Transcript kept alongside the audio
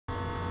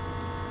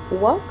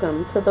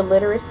Welcome to the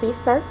Literacy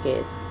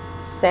Circus,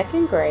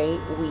 2nd grade,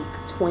 week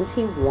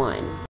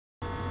 21.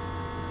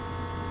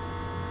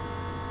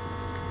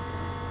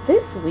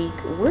 This week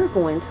we're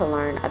going to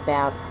learn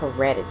about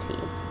heredity.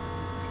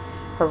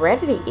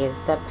 Heredity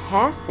is the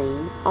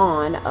passing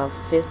on of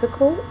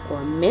physical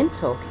or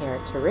mental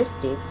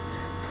characteristics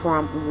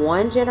from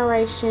one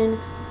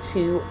generation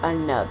to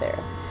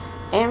another.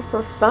 And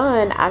for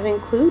fun, I've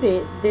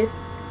included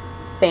this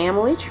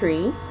family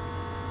tree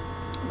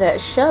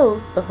that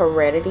shows the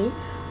heredity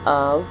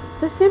of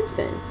the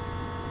Simpsons.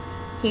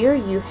 Here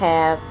you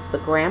have the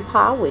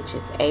grandpa, which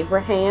is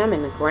Abraham,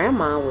 and the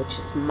grandma, which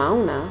is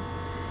Mona,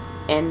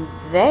 and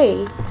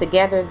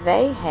together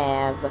they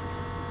have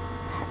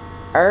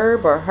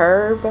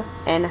Herb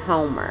and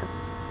Homer.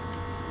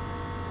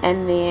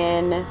 And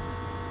then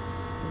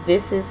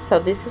this is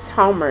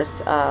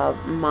Homer's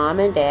mom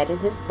and dad and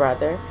his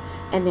brother.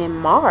 And then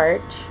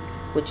Marge,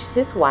 which is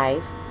his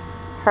wife,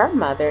 her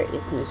mother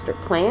is Mr.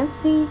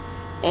 Clancy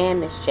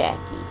and Miss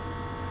Jackie.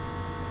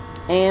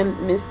 And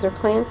Mr.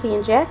 Clancy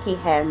and Jackie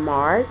had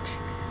Marge,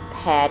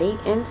 Patty,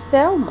 and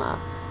Selma,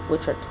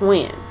 which are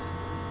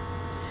twins.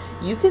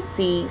 You can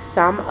see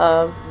some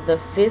of the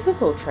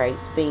physical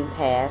traits being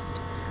passed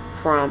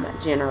from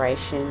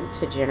generation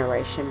to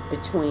generation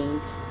between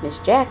Miss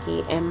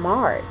Jackie and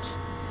Marge.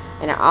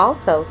 And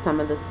also some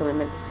of the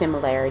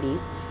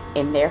similarities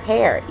in their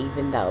hair,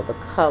 even though the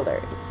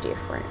color is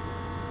different.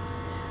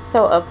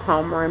 So of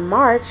Homer and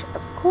Marge,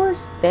 of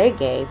course, they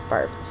gave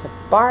birth to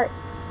Bart,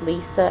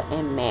 Lisa,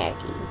 and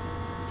Maggie.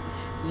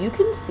 You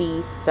can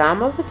see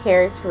some of the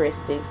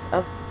characteristics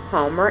of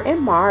Homer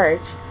and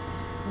Marge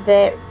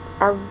that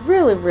are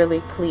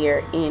really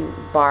clear in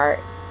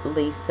Bart,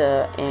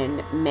 Lisa,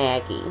 and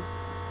Maggie.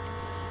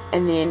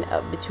 And then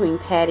between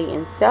Patty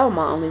and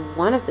Selma, only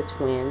one of the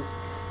twins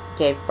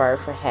gave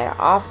birth or had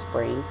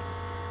offspring,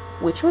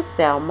 which was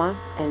Selma,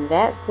 and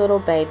that's little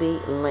baby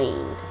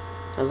Ling.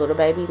 And little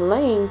baby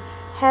Ling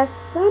has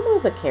some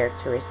of the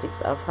characteristics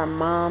of her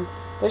mom,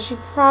 but she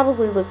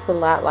probably looks a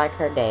lot like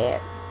her dad.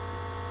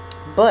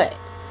 But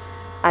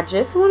I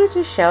just wanted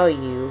to show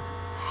you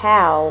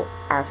how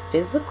our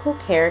physical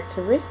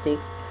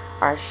characteristics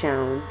are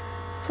shown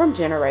from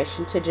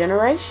generation to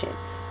generation,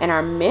 and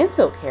our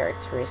mental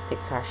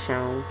characteristics are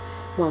shown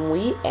when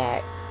we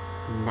act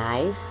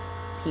nice.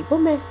 People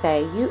may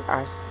say, "You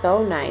are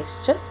so nice,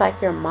 just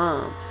like your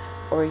mom,"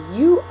 or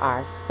 "You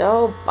are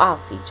so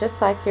bossy, just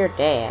like your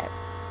dad."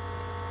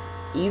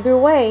 Either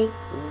way,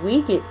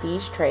 we get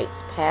these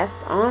traits passed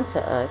on to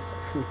us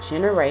from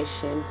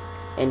generations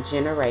and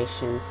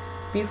generations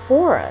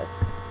before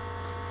us.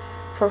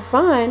 For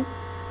fun,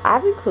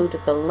 I've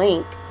included the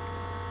link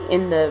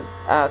in the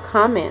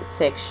comment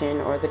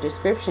section or the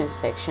description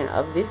section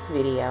of this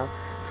video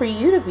for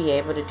you to be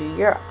able to do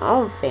your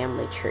own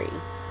family tree.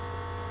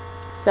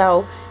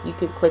 So you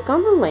can click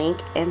on the link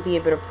and be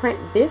able to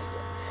print this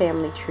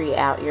family tree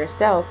out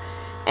yourself,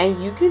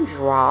 and you can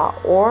draw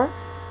or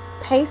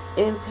paste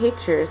in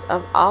pictures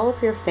of all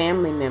of your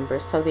family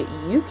members so that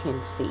you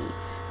can see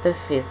the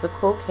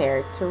physical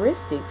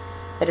characteristics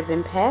that have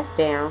been passed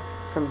down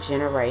from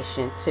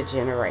generation to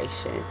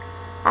generation.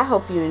 I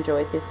hope you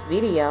enjoyed this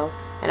video,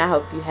 and I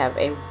hope you have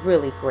a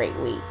really great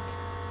week.